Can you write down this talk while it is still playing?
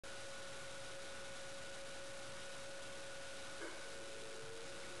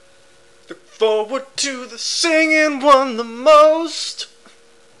forward to the singing one the most.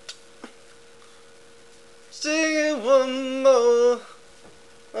 Singing one more.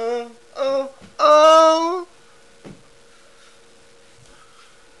 Oh, oh, oh.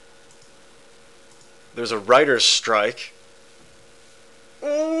 There's a writer's strike.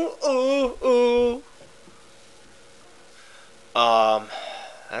 Ooh, ooh, ooh.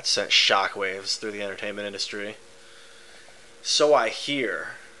 That sent shockwaves through the entertainment industry. So I hear.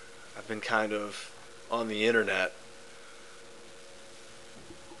 I've been kind of on the internet.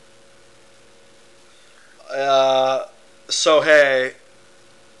 So hey,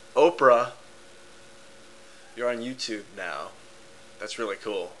 Oprah, you're on YouTube now. That's really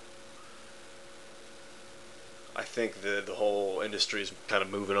cool. I think the whole industry is kind of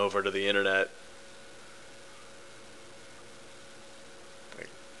moving over to the internet. Like,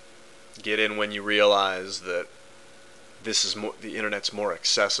 get in when you realize that this is more, the internet's more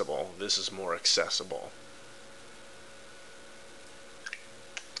accessible. This is more accessible.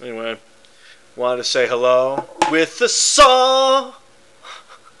 Anyway, wanted to say hello with the song.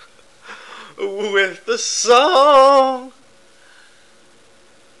 With the song.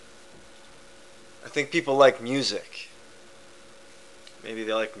 I think people like music. Maybe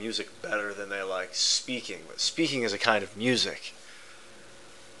they like music better than they like speaking, but speaking is a kind of music.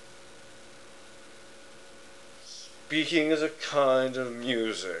 Speaking is a kind of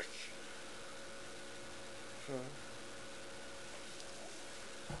music.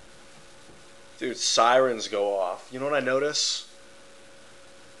 Dude, sirens go off. You know what I notice?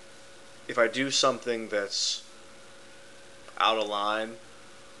 If I do something that's out of line,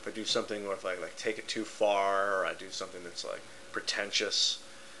 if I do something where if I like take it too far, or I do something that's like pretentious,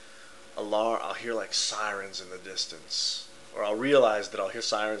 I'll hear like sirens in the distance. Or I'll realize that I'll hear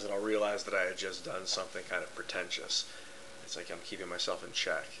sirens and I'll realize that I had just done something kind of pretentious. It's like I'm keeping myself in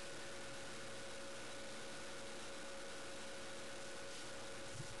check.